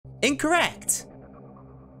Incorrect.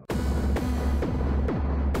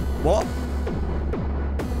 What?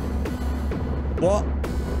 What?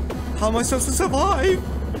 How am I supposed to survive?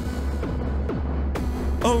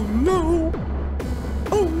 Oh no!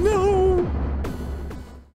 Oh no!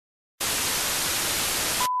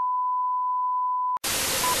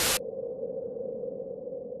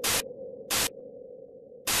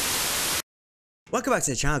 Welcome back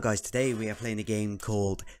to the channel, guys. Today we are playing a game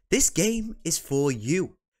called This Game Is For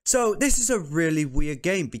You. So this is a really weird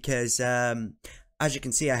game because as you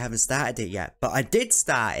can see, I haven't started it yet, but I did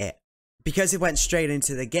start it. Because it went straight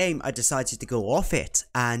into the game, I decided to go off it.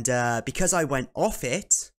 And because I went off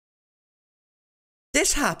it,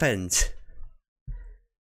 this happened.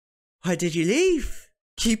 Why did you leave?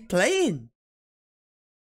 Keep playing.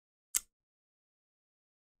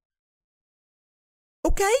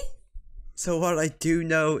 Okay. So what I do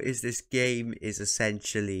know is this game is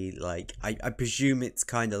essentially like, I presume it's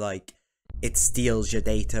kind of like it steals your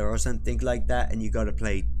data or something like that. And you got to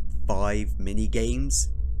play 5 mini games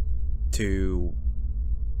to,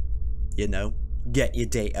 you know, get your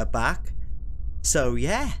data back. So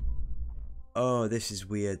yeah. Oh, this is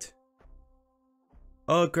weird.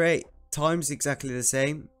 Oh great, time's exactly the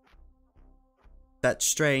same. That's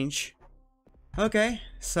strange. Okay,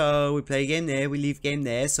 so we play a game there, we leave game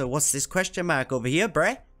there. So what's this question mark over here,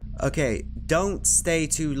 bruh? Okay, don't stay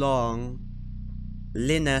too long.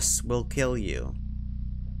 Linus will kill you.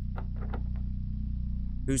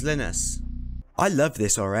 Who's Linus? I love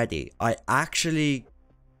this already. I actually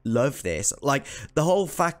love this. Like, the whole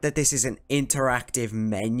fact that this is an interactive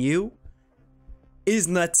menu is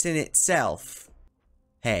nuts in itself.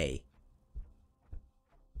 Hey.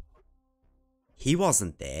 He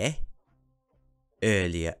wasn't there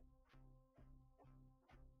earlier.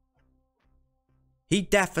 He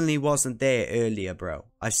definitely wasn't there earlier, bro.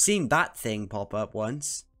 I've seen that thing pop up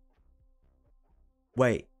once.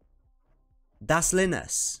 Wait. That's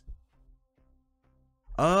Linus.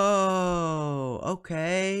 Oh,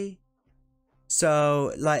 okay.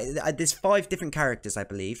 So, like, there's 5 different characters, I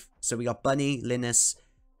believe. So we got Bunny, Linus,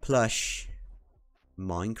 Plush,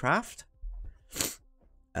 Minecraft,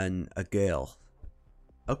 and a girl.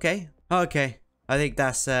 Okay, okay. I think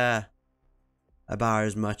that's about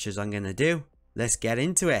as much as I'm gonna do. Let's get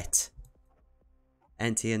into it.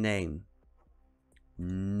 Enter your name.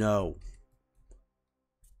 No.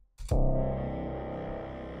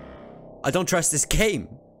 I don't trust this game.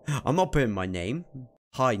 I'm not putting my name.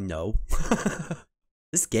 Hi, no.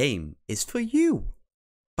 This game is for you.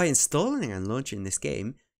 By installing and launching this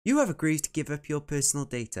game, you have agreed to give up your personal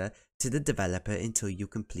data to the developer until you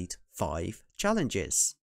complete 5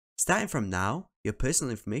 challenges. Starting from now, your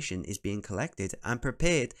personal information is being collected and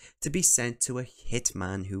prepared to be sent to a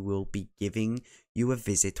hitman who will be giving you a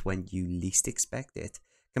visit when you least expect it.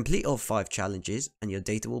 Complete all 5 challenges and your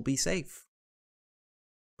data will be safe.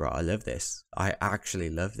 Bro, I love this. I actually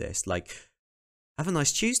love this. Like, have a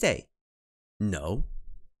nice Tuesday. No.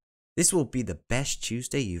 This will be the best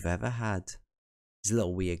Tuesday you've ever had. It's a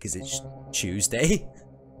little weird because it's Tuesday.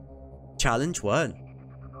 Challenge 1.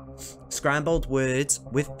 Scrambled words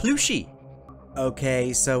with Plushie.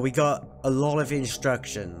 Okay, so we got a lot of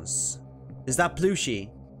instructions. Is that Plushie?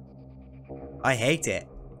 I hate it.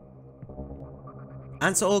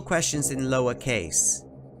 Answer all questions in lowercase.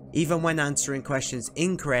 Even when answering questions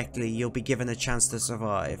incorrectly, you'll be given a chance to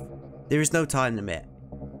survive. There is no time limit.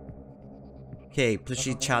 Okay,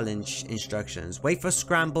 Plushie challenge instructions. Wait for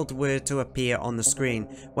scrambled word to appear on the screen.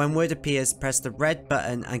 When word appears, press the red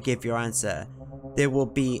button and give your answer. There will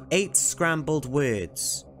be 8 scrambled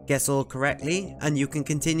words. Guess all correctly, and you can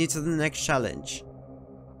continue to the next challenge.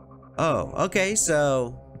 Oh, okay,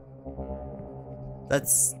 so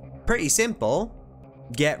that's pretty simple.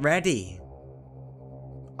 Get ready.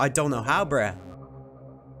 I don't know how, bruh.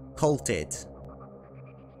 Colted.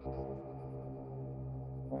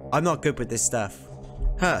 I'm not good with this stuff.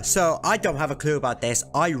 Huh, so I don't have a clue about this.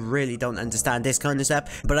 I really don't understand this kind of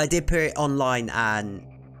stuff. But I did put it online and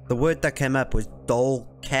the word that came up was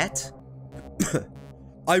Dolket.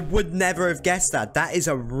 I would never have guessed that. That is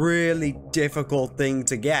a really difficult thing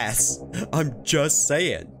to guess. I'm just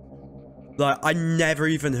saying. Like, I never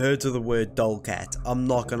even heard of the word Dolket. I'm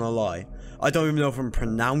not gonna lie. I don't even know if I'm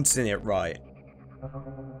pronouncing it right.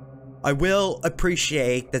 I will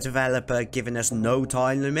appreciate the developer giving us no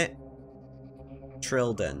time limit.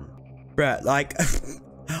 Trilden. Bruh, like,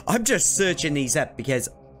 I'm just searching these up because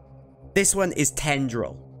this one is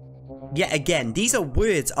Tendril. Yet again, these are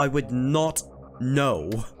words I would not know.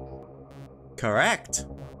 Correct.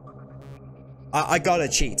 I gotta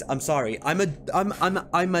cheat. I'm sorry. I'm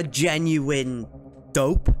a genuine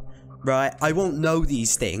dope. Right? I won't know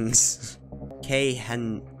these things.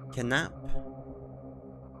 Canap?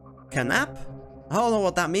 Canap? I don't know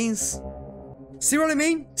what that means. See what I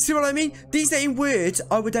mean? See what I mean? These ain't words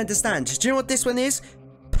I would understand. Do you know what this one is?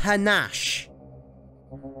 Panache.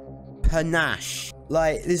 Panache.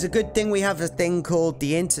 Like, there's a good thing we have a thing called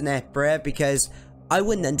the internet, bruh, because I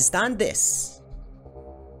wouldn't understand this.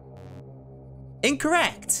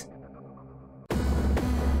 Incorrect.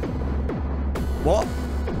 What?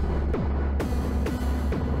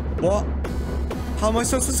 What? How am I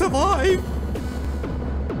supposed to survive?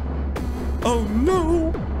 Oh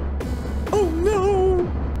no! Oh no!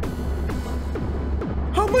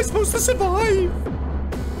 How am I supposed to survive?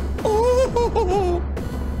 Oh!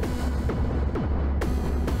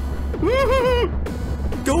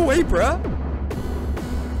 Go away, bruh!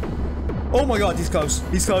 Oh my god, he's close.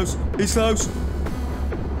 He's close. He's close.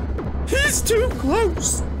 He's too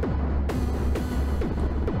close!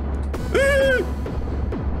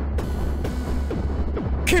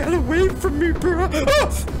 Get away from me, bruh!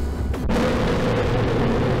 Ah!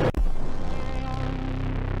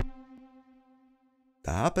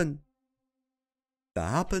 That happened. That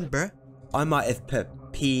happened, bruh. I might have put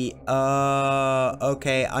P.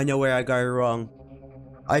 Okay, I know where I got it wrong.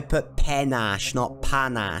 I put panache, not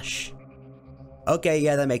panache. Okay,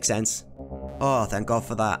 yeah, that makes sense. Oh, thank God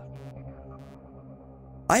for that.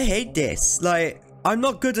 I hate this. Like, I'm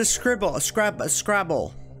not good at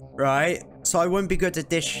Scrabble, right? So I wouldn't be good at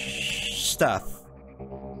this stuff.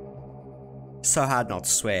 So hard not to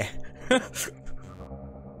swear.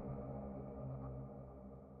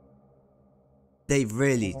 They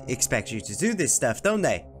really expect you to do this stuff, don't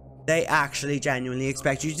they? They actually genuinely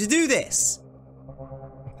expect you to do this.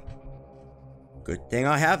 Good thing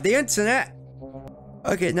I have the internet.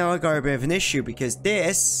 Okay, now I got a bit of an issue because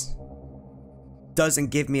this doesn't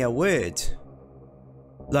give me a word.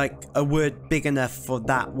 Like, a word big enough for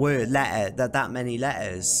that word letter, that many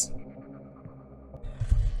letters.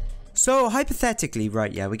 So, hypothetically,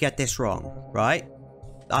 right, yeah, we get this wrong, right?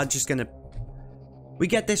 We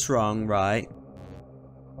get this wrong, right?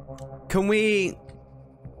 Can we...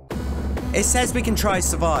 It says we can try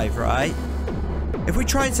survive, right? If we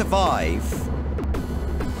try and survive...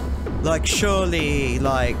 Like, surely,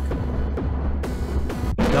 like...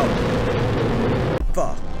 No.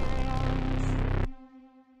 Fuck.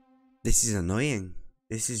 This is annoying.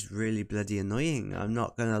 This is really bloody annoying. I'm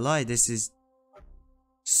not gonna lie. This is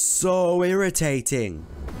so irritating.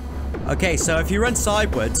 Okay, so if you run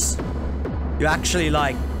sideways, you actually,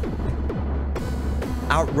 like,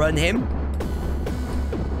 outrun him.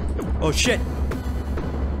 Oh, shit.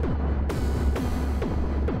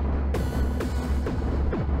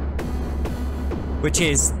 Which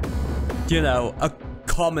is, you know, a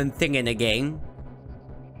common thing in a game.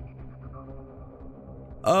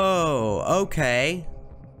 Oh, okay.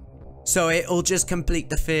 So it'll just complete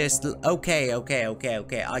the first... Okay.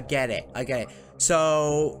 I get it.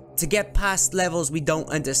 So, to get past levels we don't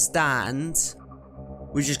understand,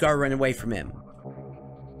 we just gotta run away from him.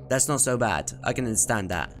 That's not so bad. I can understand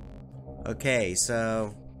that. Okay,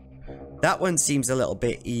 so... That one seems a little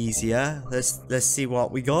bit easier. Let's see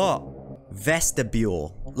what we got.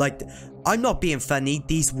 Vestibule. Like, I'm not being funny.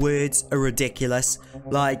 These words are ridiculous.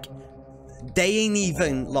 Like, they ain't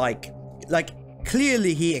even, like,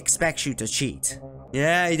 clearly he expects you to cheat.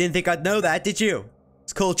 Yeah, you didn't think I'd know that, did you?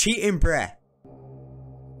 It's called cheating, bruh.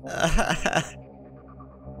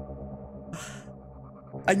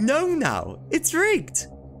 I know now. It's rigged.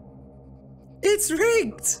 It's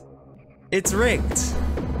rigged. It's rigged.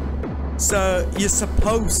 So, you're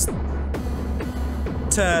supposed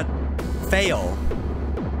to fail.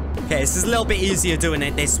 Okay, this is a little bit easier doing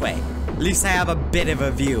it this way. At least I have a bit of a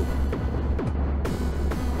view.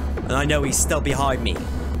 And I know he's still behind me.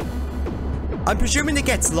 I'm presuming it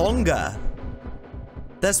gets longer.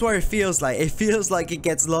 That's what it feels like. It feels like it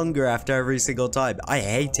gets longer after every single time. I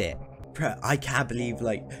hate it. Bro, I can't believe,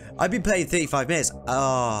 like, I've been playing 35 minutes.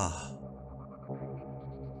 Oh.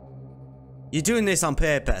 You're doing this on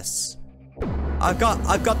purpose. I've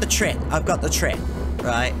got the trick. I've got the trick,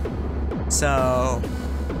 right? So,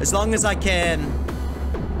 as long as I can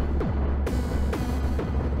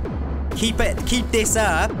keep this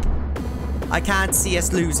up, I can't see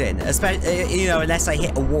us losing, especially, you know, unless I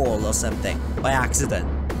hit a wall or something by accident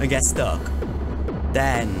and get stuck.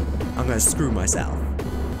 Then I'm gonna screw myself.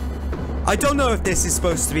 I don't know if this is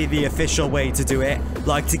supposed to be the official way to do it,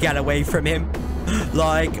 like to get away from him.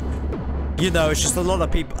 Like, you know, it's just a lot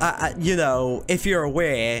of people, you know, if you're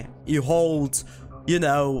aware, you hold, you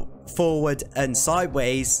know, forward and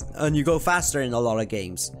sideways and you go faster in a lot of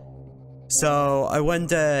games. So I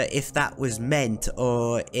wonder if that was meant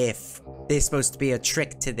or if there's supposed to be a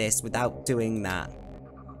trick to this without doing that.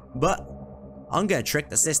 But I'm gonna trick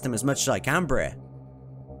the system as much as I can, bruh.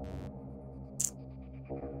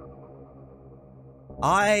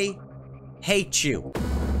 I hate you.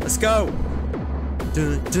 Let's go.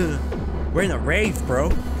 Dun, dun. We're in a rave, bro.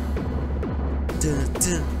 Dun,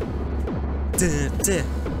 dun. Dun, dun.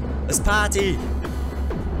 Let's party.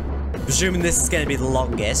 Presuming this is gonna be the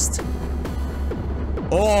longest.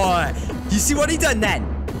 Oh, you see what he done then?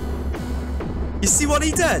 You see what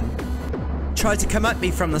he done? Tried to come at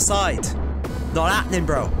me from the side. Not happening,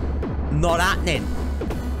 bro. Not happening.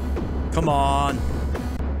 Come on.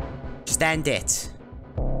 Just end it.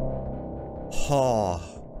 Oh.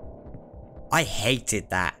 I hated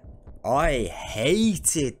that. I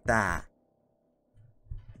hated that.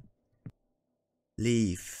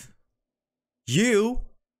 Leave. You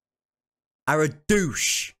are a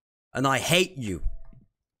douche. And I hate you.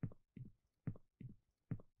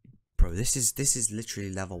 Bro, this is literally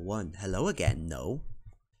level 1. Hello again, no.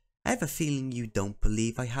 I have a feeling you don't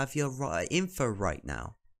believe I have your info right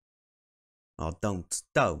now. Oh, don't.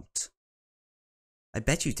 I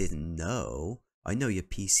bet you didn't know. I know your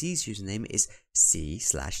PC's username is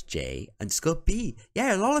C/J_B.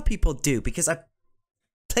 Yeah, a lot of people do because I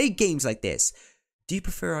play games like this. Do you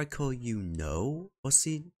prefer I call you No or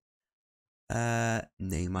C?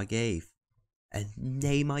 Name I gave. A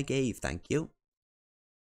name I gave, thank you.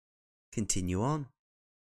 Continue on.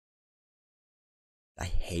 I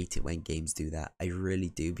hate it when games do that. I really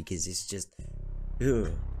do because it's just...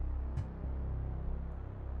 Ugh.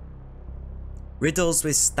 Riddles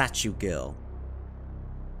with Statue Girl.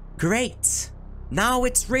 Great! Now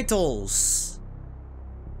it's riddles!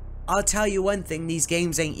 I'll tell you one thing, these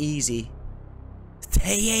games ain't easy.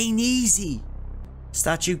 They ain't easy!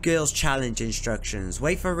 Statue Girl's challenge instructions.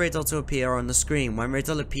 Wait for riddle to appear on the screen. When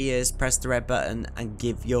riddle appears, press the red button and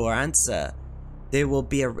give your answer. There will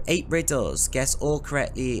be 8 riddles. Guess all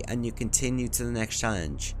correctly and you continue to the next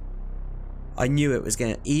challenge. I knew it was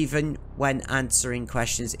gonna... Even when answering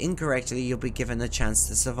questions incorrectly, you'll be given a chance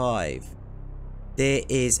to survive. There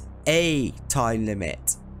is a time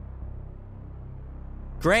limit.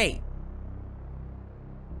 Great!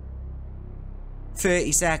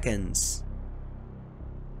 30 seconds.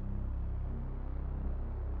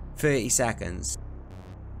 30 seconds.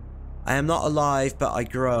 I am not alive, but I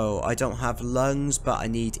grow. I don't have lungs, but I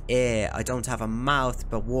need air. I don't have a mouth,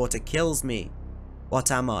 but water kills me.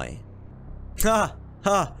 What am I? Ha!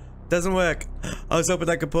 Ha! Doesn't work. I was hoping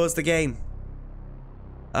I could pause the game.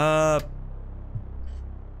 Plant?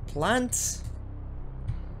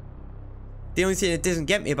 The only thing that doesn't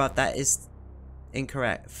get me about that is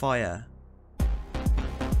incorrect. Fire.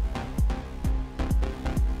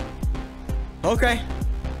 Okay.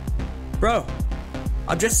 Bro,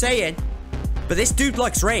 I'm just saying, but this dude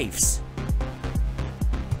likes raves.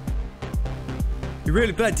 He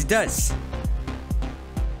really bloody does.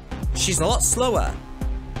 She's a lot slower.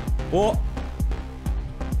 Or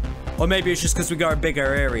maybe it's just because we got a bigger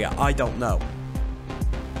area. I don't know.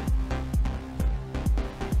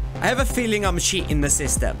 I have a feeling I'm cheating the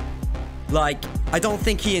system. Like, I don't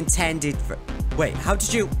think he intended for... Wait, how did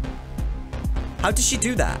she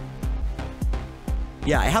do that?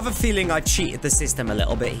 Yeah, I have a feeling I cheated the system a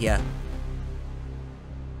little bit here.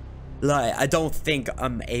 Like, I don't think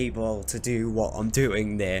I'm able to do what I'm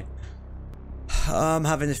doing there. I'm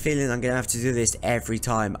having a feeling I'm gonna have to do this every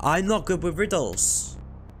time. I'm not good with riddles.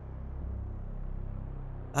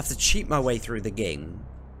 I have to cheat my way through the game.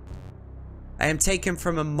 I am taken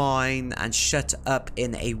from a mine and shut up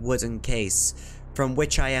in a wooden case, from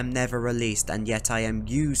which I am never released, and yet I am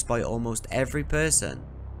used by almost every person.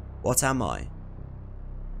 What am I?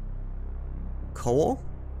 Coal?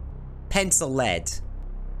 Pencil lead.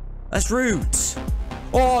 That's rude.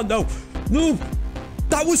 Oh no. No.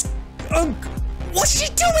 That was... what's she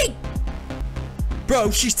doing?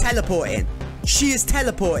 Bro, she's teleporting. She is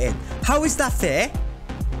teleporting. How is that fair?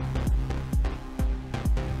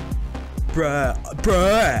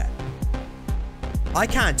 Bruh. I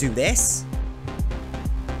can't do this.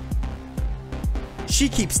 She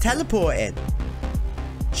keeps teleporting.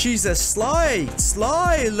 She's a sly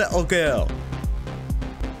little girl.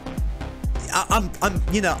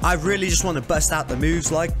 you know, I really just want to bust out the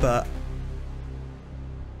moves, like, but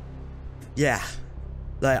yeah,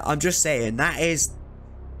 like, I'm just saying, that is,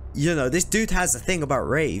 you know, this dude has a thing about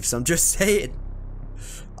raves. I'm just saying.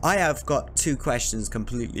 I have got 2 questions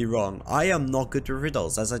completely wrong. I am not good with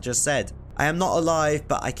riddles, as I just said. I am not alive,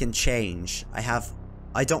 but I can change.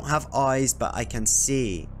 I don't have eyes, but I can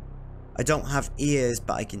see. I don't have ears,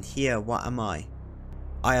 but I can hear. What am I?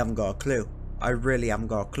 I haven't got a clue. I really haven't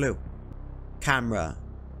got a clue. Camera.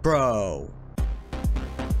 Bro.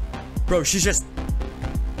 Bro, she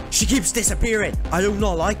keeps disappearing. I do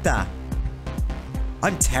not like that.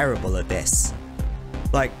 I'm terrible at this.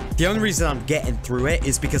 Like, the only reason I'm getting through it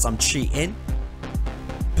is because I'm cheating.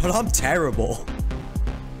 But I'm terrible.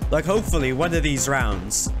 Like, hopefully one of these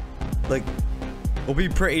rounds, like, will be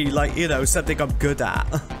pretty, like, you know, something I'm good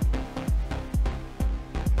at.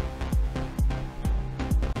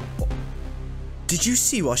 Did you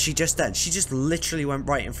see what she just did? She just literally went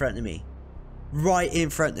right in front of me. Right in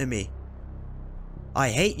front of me. I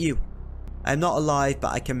hate you. I'm not alive,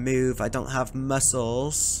 but I can move. I don't have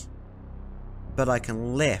muscles, but I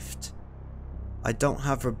can lift. I don't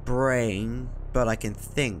have a brain, but I can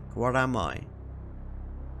think. What am I?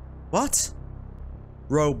 What?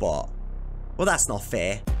 Robot. Well, that's not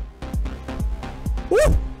fair. Woo!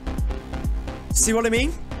 See what I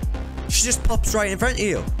mean? She just pops right in front of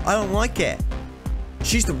you. I don't like it.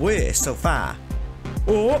 She's the worst so far.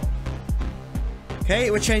 Oh! Okay,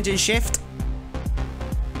 we're changing shift.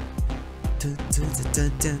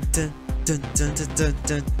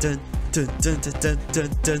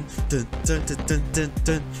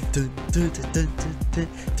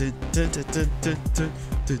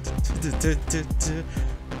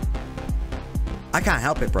 I can't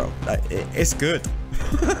help it, bro. It's good.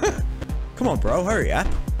 Come on, bro, hurry up.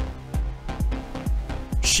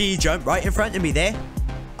 She jumped right in front of me there.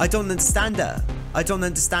 I don't understand her. I don't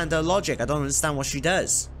understand her logic. I don't understand what she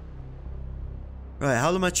does. Right,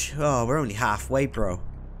 how much? Oh, we're only halfway, bro.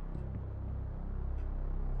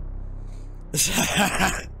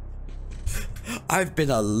 I've been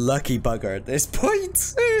a lucky bugger at this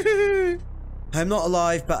point. I'm not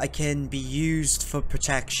alive, but I can be used for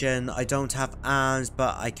protection. I don't have arms,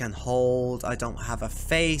 but I can hold. I don't have a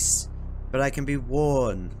face, but I can be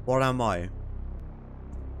worn. What am I?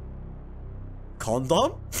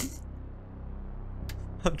 Condom?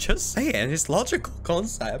 I'm just saying, it's logical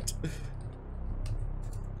concept.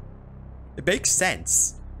 It makes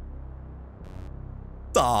sense.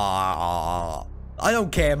 Ah, I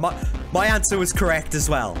don't care. My answer was correct as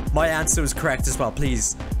well. My answer was correct as well.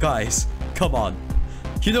 Please, guys, come on.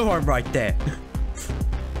 You know I'm right there.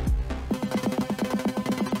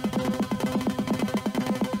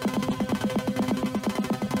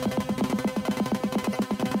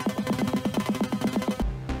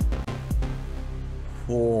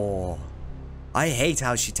 Oh, I hate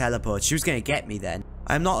how she teleports. She was gonna get me then.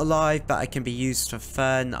 I'm not alive, but I can be used for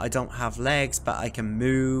fun. I don't have legs, but I can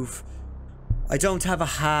move. I don't have a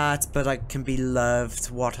heart, but I can be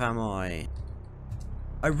loved. What am I?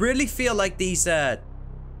 I really feel like these are...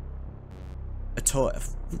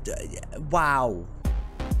 Wow.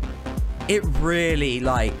 It really,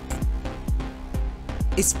 like...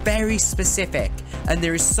 It's very specific. And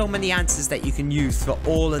there is so many answers that you can use for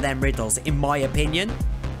all of them riddles, in my opinion.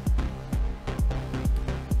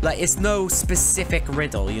 Like, it's no specific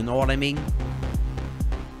riddle, you know what I mean?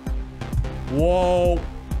 Whoa.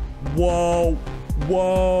 Whoa.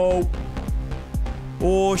 Whoa.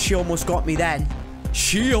 Oh, she almost got me then.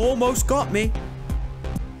 She almost got me.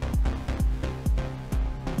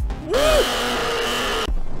 Woo!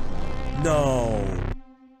 No.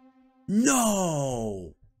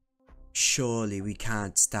 No. Surely we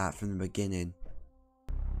can't start from the beginning.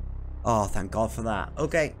 Oh, thank God for that.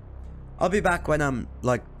 Okay. I'll be back when I'm,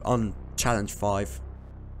 like, on challenge 5.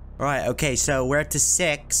 Alright, okay, so we're up to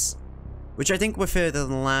 6. Which I think we're further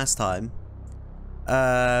than last time.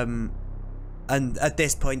 And at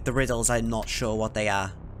this point, the riddles, I'm not sure what they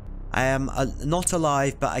are. I am not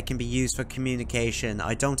alive, but I can be used for communication.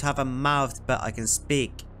 I don't have a mouth, but I can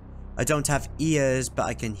speak. I don't have ears, but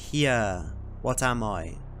I can hear. What am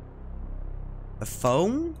I? A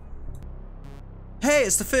phone? Hey,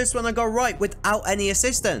 it's the first one I got right without any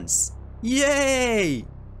assistance. Yay!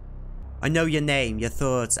 I know your name, your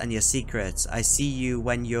thoughts, and your secrets. I see you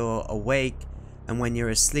when you're awake and when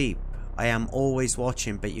you're asleep. I am always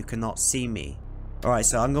watching, but you cannot see me. Alright,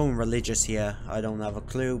 so I'm going religious here. I don't have a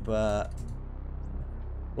clue, but...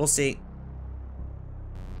 we'll see.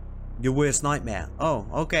 Your worst nightmare. Oh,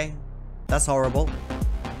 okay. That's horrible.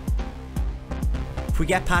 If we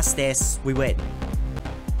get past this, we win.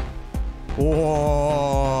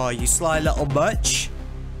 Oh, you sly little much.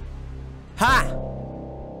 Ha!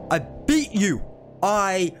 I beat you.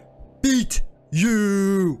 I beat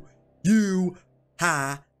you. You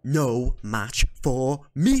have no match for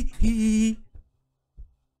me.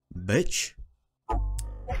 Bitch.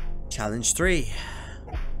 Challenge 3.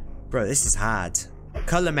 Bro, this is hard.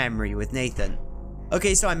 Color memory with Nathan.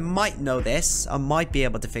 Okay, so I might know this. I might be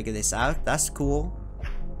able to figure this out. That's cool.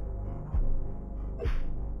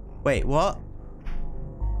 Wait, what?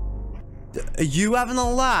 Are you having a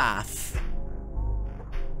laugh?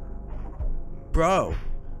 Bro.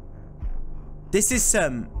 This is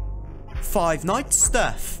some Five Nights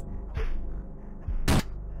stuff.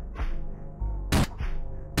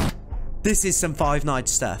 This is some Five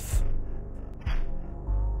Nights stuff.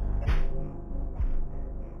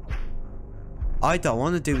 I don't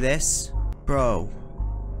want to do this. Bro.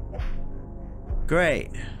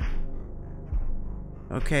 Great.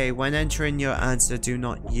 Okay, when entering your answer, do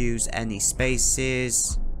not use any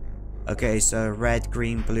spaces. Okay, so red,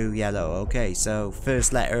 green, blue, yellow. Okay, so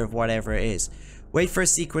first letter of whatever it is. Wait for a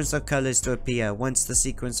sequence of colors to appear. Once the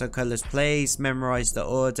sequence of colors plays, memorize the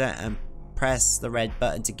order and press the red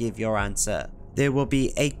button to give your answer. There will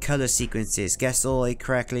be 8 color sequences. Guess all 8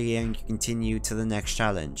 correctly and you continue to the next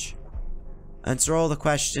challenge. Answer all the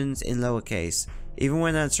questions in lowercase. Even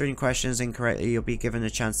when answering questions incorrectly, you'll be given a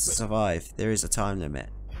chance to survive. There is a time limit.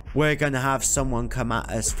 We're gonna have someone come at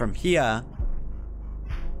us from here.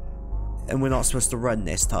 And we're not supposed to run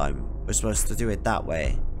this time. We're supposed to do it that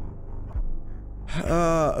way.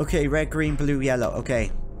 Okay, red, green, blue, yellow.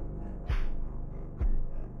 Okay.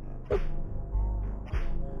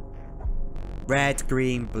 Red,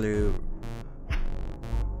 green, blue.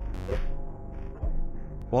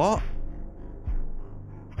 What?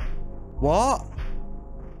 What?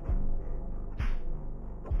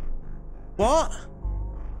 What?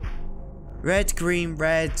 Red, green,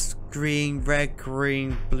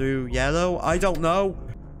 blue, yellow? I don't know.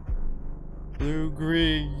 Blue,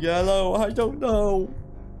 green, yellow? I don't know.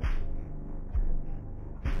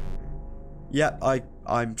 Yep,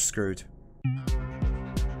 I'm screwed.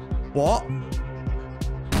 What?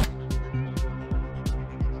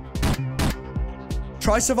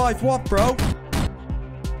 Try survive what, bro?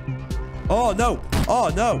 Oh no! Oh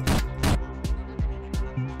no!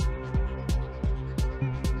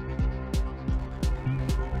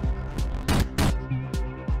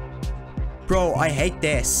 Bro, I hate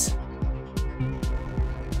this.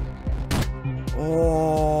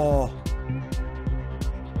 Oh.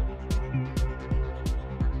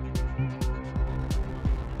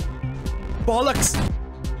 Bollocks!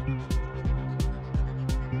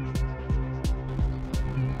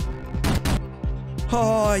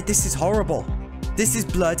 Oh, this is horrible. This is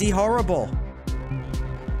bloody horrible.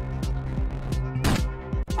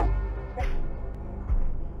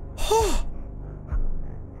 Oh.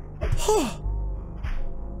 Oh.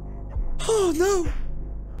 Oh no.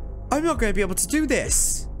 I'm not going to be able to do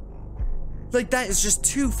this. Like, that is just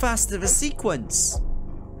too fast of a sequence.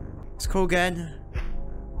 Let's go again.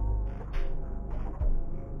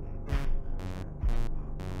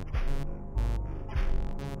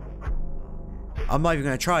 I'm not even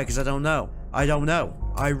going to try because I don't know. I don't know.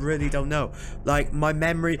 I really don't know. Like, my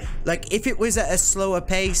memory... Like, if it was at a slower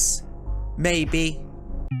pace, maybe.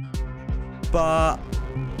 But...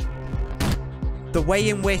 the way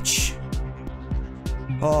in which...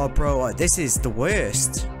 Oh, bro, this is the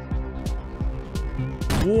worst.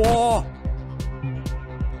 Whoa!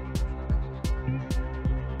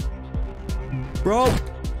 Bro!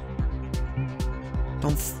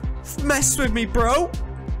 Don't mess with me, bro!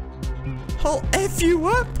 I'll F you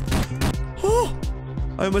up! Oh!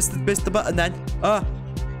 I almost missed the button then.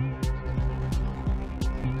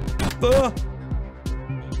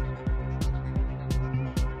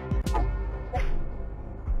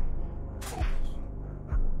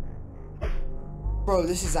 Bro,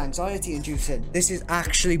 this is anxiety inducing. This is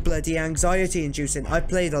actually bloody anxiety inducing. I've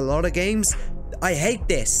played a lot of games. I hate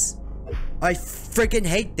this. I friggin'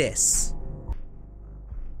 hate this.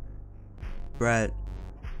 Right.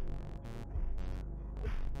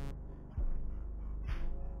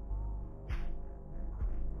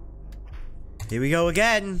 Here we go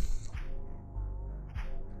again.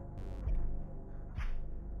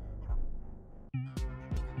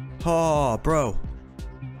 Oh, bro.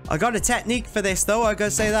 I got a technique for this, though. I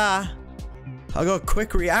gotta say that. I got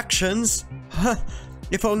quick reactions.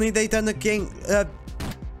 If only they done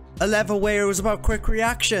a level where it was about quick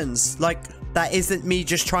reactions. Like, that isn't me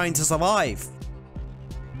just trying to survive.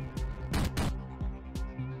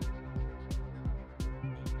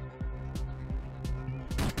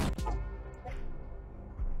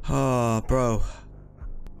 Oh, bro.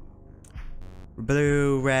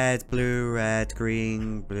 Blue, red,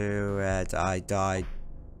 green, blue, red. I died.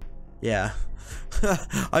 Yeah.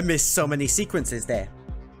 I missed so many sequences there.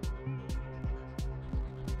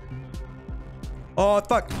 Oh,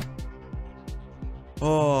 fuck.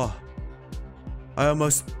 Oh. I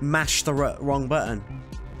almost mashed the wrong button.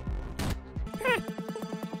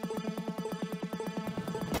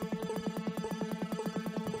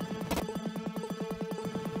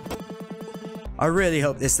 I really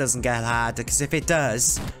hope this doesn't get hard, because if it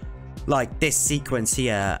does, like this sequence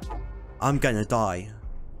here, I'm gonna die.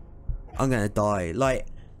 I'm gonna die. Like,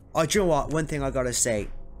 do you know what? One thing I gotta say,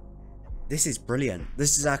 this is brilliant.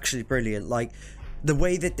 This is actually brilliant. Like, the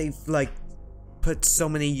way that they've, like, put so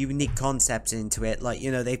many unique concepts into it. Like,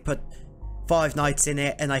 you know, they put Five Nights in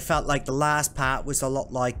it, and I felt like the last part was a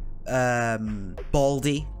lot like,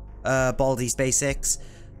 Baldi's Basics.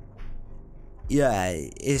 Yeah,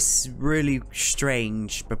 it's really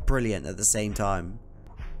strange, but brilliant at the same time.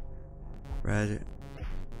 Right.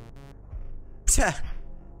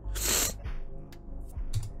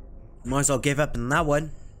 Might as well give up on that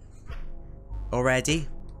one. Already.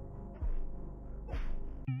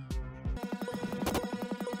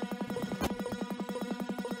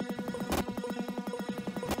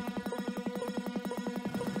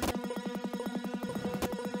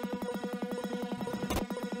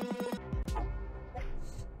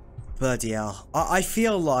 Bloody hell. I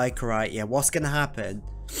feel like, right, yeah, what's gonna happen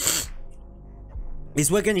is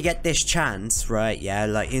we're gonna get this chance, right, yeah,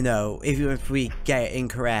 like, you know, if we get it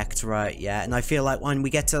incorrect, right, yeah, and I feel like when we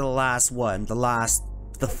get to the last one,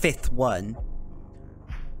 the fifth one,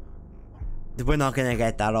 we're not gonna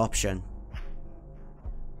get that option.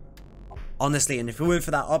 Honestly, and if we went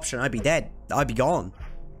for that option, I'd be dead. I'd be gone.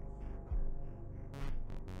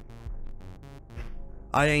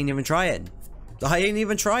 I ain't even trying. I ain't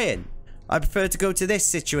even trying. I prefer to go to this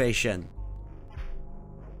situation.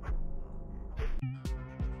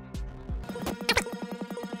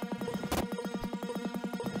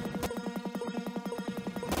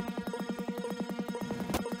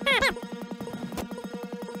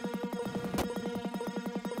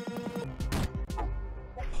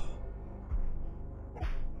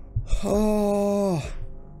 Oh,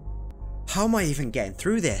 how am I even getting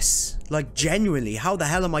through this? Like, genuinely, how the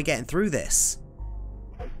hell am I getting through this?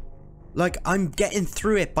 Like, I'm getting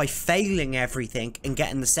through it by failing everything and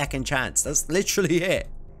getting the second chance. That's literally it.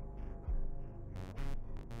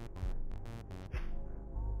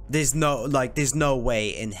 There's no way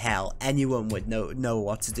in hell anyone would know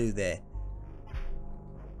what to do there.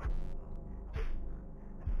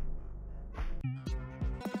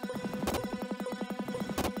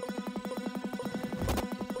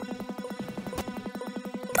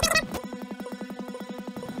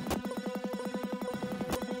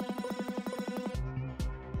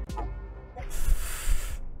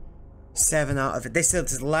 Seven out of it. This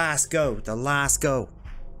is the last go. The last go.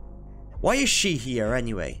 Why is she here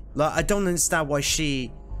anyway? Like, I don't understand why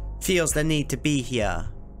she feels the need to be here.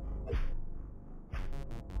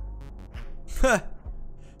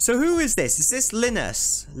 So who is this? Is this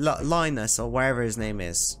Linus? Linus, or whatever his name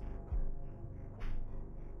is.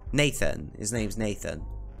 Nathan. His name's Nathan.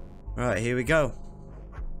 Alright, here we go.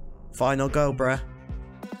 Final go, bruh.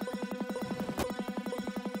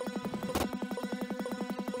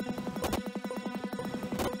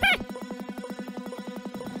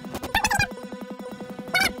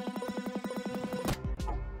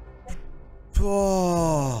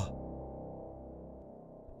 Oh.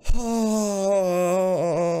 Oh.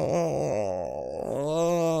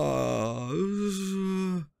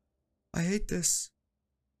 I hate this.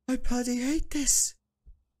 I bloody hate this.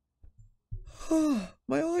 Oh,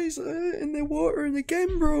 my eyes are in the watering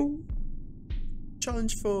again, bro.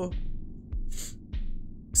 Challenge 4.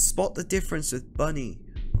 Spot the difference with Bunny.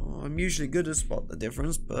 Oh, I'm usually good at spot the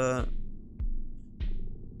difference, but...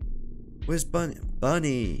 Where's Bunny?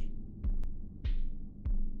 Bunny.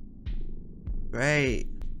 Great.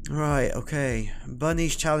 Right, okay.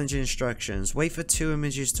 Bunny's challenge instructions. Wait for 2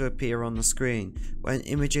 images to appear on the screen. When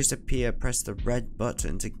images appear, press the red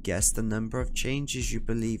button to guess the number of changes you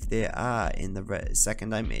believe there are in the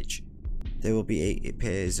second image. There will be 8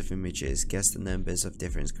 pairs of images. Guess the numbers of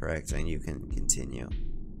difference correct and you can continue.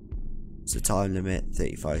 So time limit,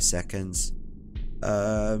 35 seconds.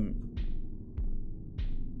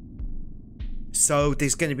 So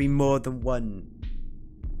there's going to be more than one.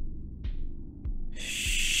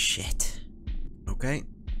 Shit. Okay.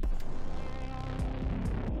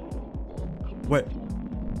 Wait.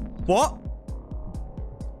 What?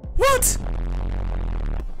 What?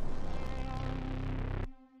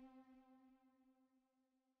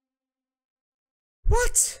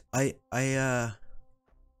 What? I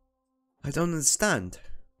don't understand.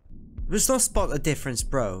 There's no spot the difference,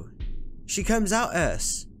 bro. She comes out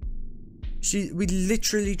us. We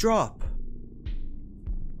literally drop.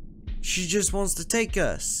 She just wants to take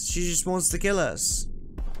us. She just wants to kill us.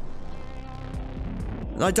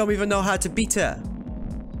 And I don't even know how to beat her.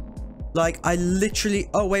 Like, I literally...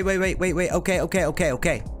 Oh, wait. Okay.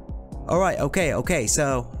 Alright, okay.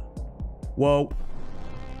 So... Whoa.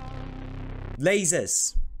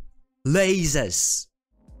 Lasers. Lasers.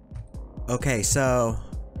 Okay, so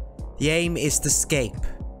the aim is to escape.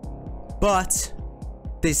 But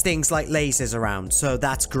there's things like lasers around, so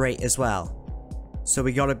that's great as well. So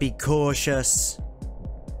we gotta be cautious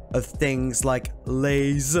of things like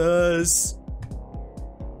lasers.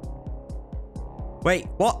 Wait,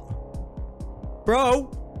 what?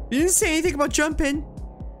 Bro, you didn't say anything about jumping.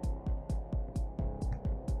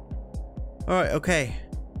 Alright, okay.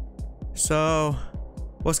 So,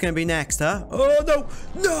 what's gonna be next, huh? Oh, no!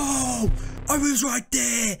 No! I was right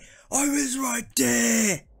there! I was right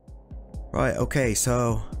there! Right, okay,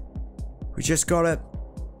 so we just gotta...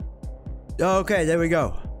 Okay, there we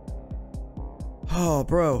go. Oh,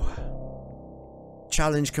 bro.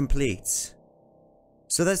 Challenge complete.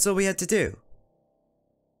 So that's all we had to do.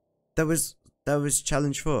 That was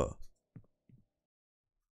challenge 4.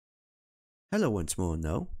 Hello once more,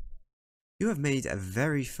 no? You have made it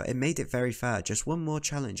very far. Just one more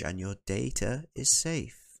challenge and your data is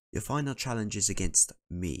safe. Your final challenge is against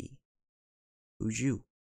me. Who's you?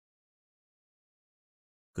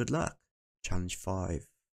 Good luck. Challenge 5.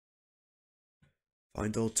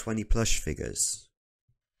 Find all 20 plush figures.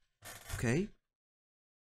 Okay.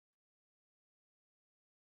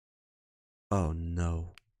 Oh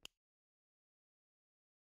no.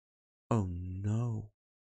 Oh no.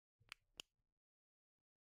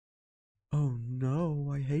 Oh no,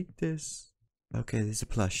 I hate this. Okay, there's a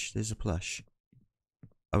plush. There's a plush.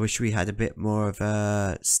 I wish we had a bit more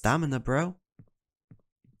of stamina, bro.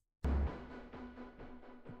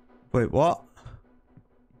 Wait, what?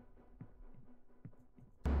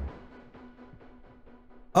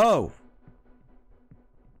 Oh.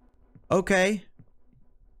 Okay.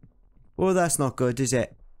 Well, that's not good, is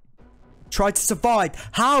it? Try to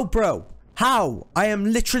survive. How, bro? How? I am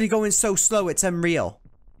literally going so slow, it's unreal.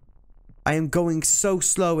 I am going so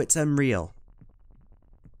slow, it's unreal.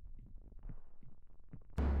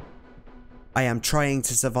 I am trying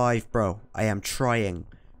to survive, bro. I am trying.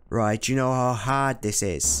 Right, do you know how hard this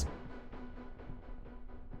is?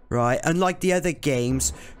 Right, unlike the other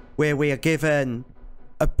games where we are given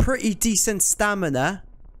a pretty decent stamina.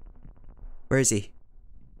 Where is he?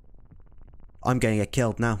 I'm gonna get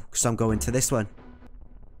killed now because I'm going to this one.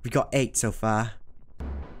 We got 8 so far.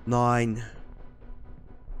 9.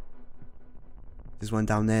 There's one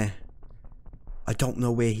down there. I don't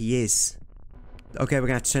know where he is. Okay, we're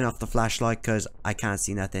gonna have to turn off the flashlight because I can't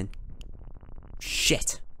see nothing.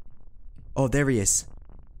 Shit. Oh, there he is.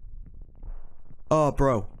 Oh,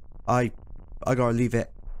 bro. I gotta leave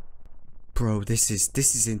it. Bro, this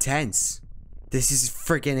is intense. This is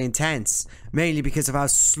friggin' intense. Mainly because of how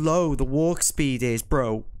slow the walk speed is,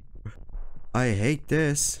 bro. I hate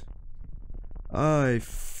this. I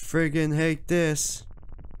friggin' hate this.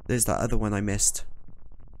 There's that other one I missed.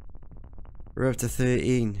 We're up to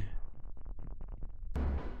 13.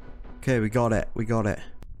 Okay, we got it. We got it.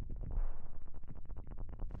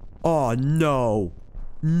 Oh, no.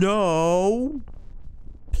 No.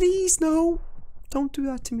 Please, no. Don't do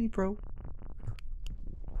that to me, bro.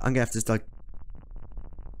 I'm gonna have to, like...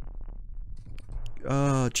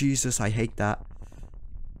 Oh, Jesus, I hate that.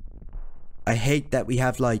 I hate that we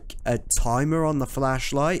have, like, a timer on the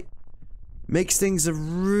flashlight. Makes things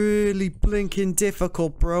really blinking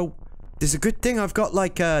difficult, bro. There's a good thing I've got,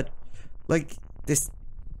 like, this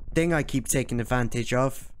thing I keep taking advantage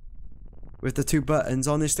of. With the 2 buttons,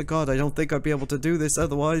 honest to God, I don't think I'd be able to do this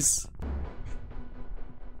otherwise.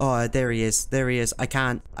 Oh, there he is. There he is. I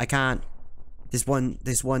can't. There's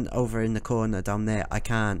one over in the corner down there. I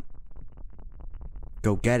can't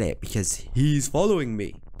go get it because he's following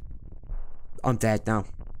me. I'm dead now.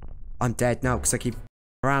 I'm dead now because I keep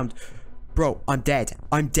around. Bro, I'm dead.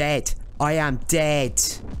 I'm dead. I am dead.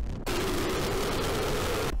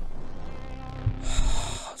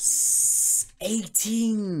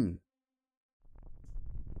 18.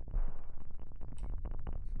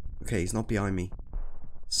 Okay, he's not behind me.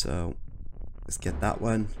 So, let's get that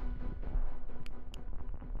one.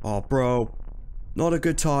 Oh, bro. Not a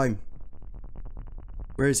good time.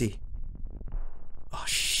 Where is he? Oh,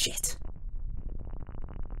 shit.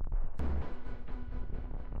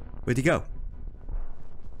 Where'd he go?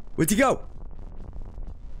 Where'd he go?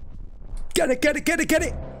 Get it, get it, get it, get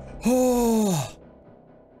it! Oh!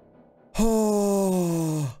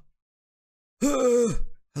 Oh!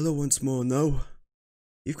 Hello once more, no?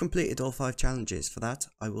 You've completed all 5 challenges. For that,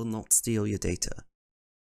 I will not steal your data.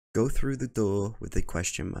 Go through the door with the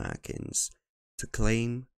question markings to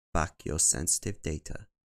claim back your sensitive data.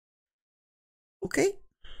 Okay.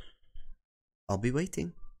 I'll be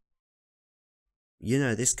waiting. You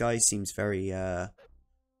know, this guy seems very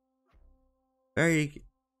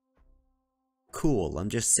cool. I'm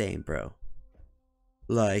just saying, bro.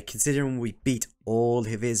 Like, considering we beat all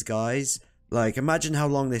of his guys, like, imagine how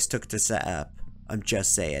long this took to set up. I'm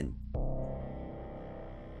just saying.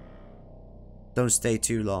 Don't stay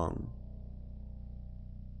too long.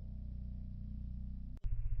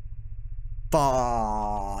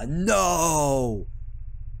 Bah, no!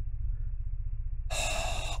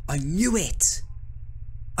 I knew it!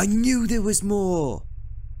 I knew there was more!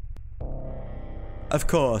 Of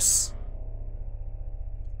course.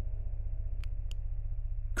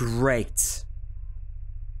 Great.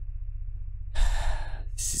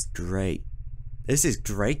 This is great. This is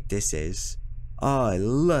great, this is. Oh, I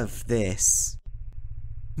love this.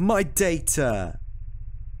 My data!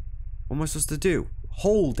 What am I supposed to do?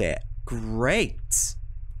 Hold it. Great.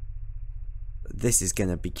 This is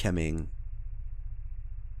gonna be coming.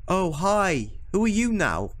 Oh, hi. Who are you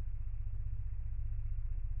now?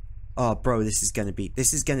 Oh, bro, this is gonna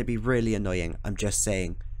be really annoying. I'm just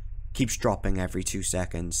saying. Keeps dropping every 2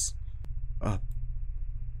 seconds. Oh.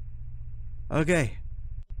 Okay.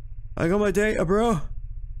 I got my data, bro.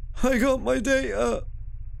 I got my data.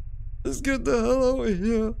 Let's get the hell out of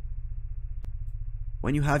here.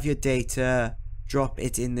 When you have your data, drop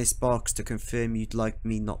it in this box to confirm you'd like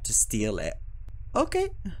me not to steal it. Okay.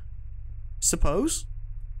 Suppose.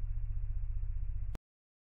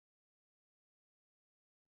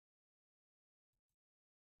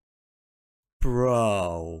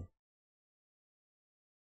 Bro.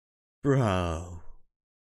 Bro.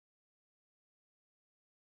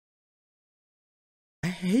 I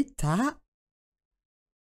hate that.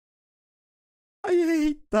 I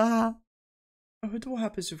hate that. I wonder what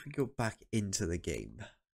happens if we go back into the game.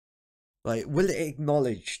 Like, will it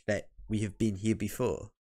acknowledge that we have been here before?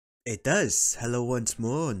 It does. Hello once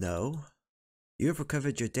more, no? You have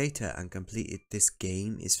recovered your data and completed This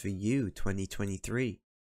Game Is For You 2023.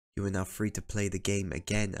 You are now free to play the game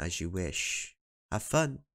again as you wish. Have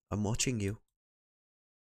fun. I'm watching you.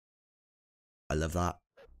 I love that.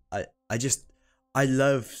 I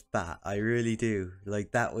love that. I really do.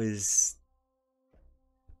 Like, that was...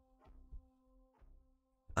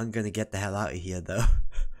 I'm gonna get the hell out of here, though.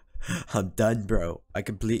 I'm done, bro. I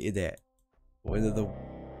completed it. One of the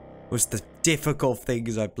most difficult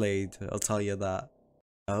things I played, I'll tell you that.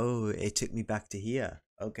 Oh, it took me back to here.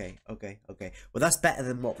 Okay. Well, that's better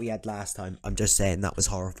than what we had last time. I'm just saying, that was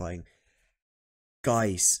horrifying.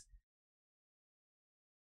 Guys.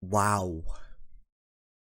 Wow.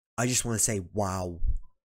 I just want to say, wow.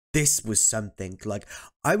 This was something. Like,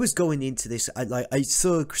 I was going into this, I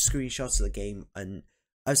saw screenshots of the game, and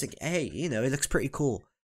I was like, hey, you know, it looks pretty cool.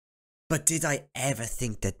 But did I ever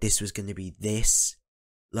think that this was going to be this?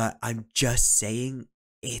 Like, I'm just saying,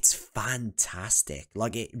 it's fantastic.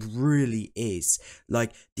 Like, it really is.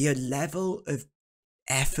 Like, the level of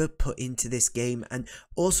effort put into this game. And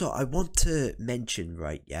also, I want to mention,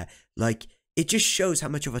 right, yeah, like, it just shows how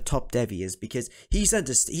much of a top dev he is, because he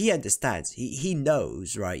understands. He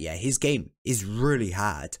knows, right, yeah, his game is really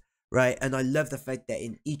hard, right? And I love the fact that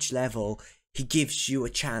in each level, he gives you a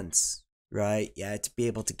chance, right? Yeah, to be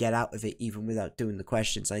able to get out of it even without doing the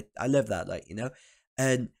questions. I love that, like, you know?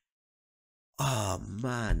 And, oh,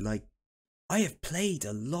 man, like, I have played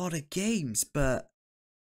a lot of games, but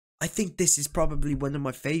I think this is probably one of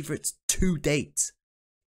my favorites to date.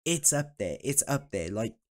 It's up there. It's up there.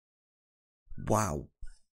 Like, wow.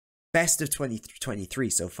 Best of 2023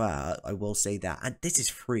 so far, I will say that. And this is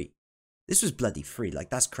free. This was bloody free. Like,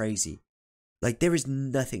 that's crazy. Like, there is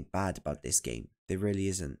nothing bad about this game. There really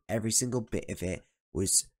isn't. Every single bit of it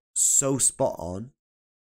was so spot on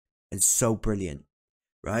and so brilliant,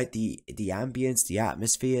 right? The ambience, the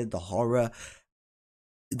atmosphere, the horror,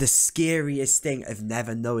 the scariest thing of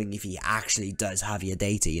never knowing if he actually does have your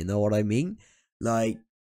data, you know what I mean? Like,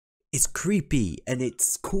 it's creepy and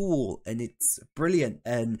it's cool and it's brilliant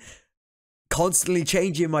and constantly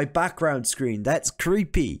changing my background screen. That's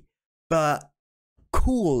creepy, but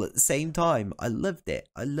cool at the same time. I loved it.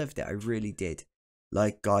 I really did.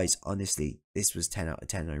 Like, guys, honestly, this was 10 out of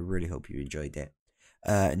 10. I really hope you enjoyed it.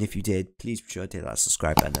 And if you did, please be sure to hit that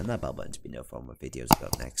subscribe button and that bell button to be notified when my videos go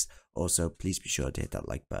up next. Also, please be sure to hit that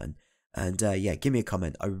like button. And yeah, give me a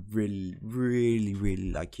comment. I really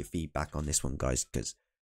like your feedback on this one, guys, because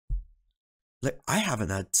like, I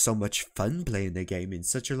haven't had so much fun playing the game in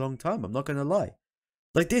such a long time. I'm not gonna lie.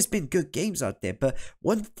 Like, there's been good games out there, but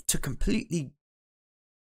one to completely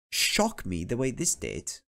shock me the way this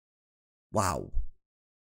did. Wow.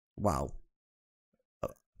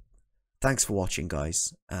 Thanks for watching,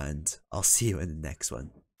 guys, and I'll see you in the next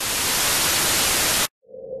one.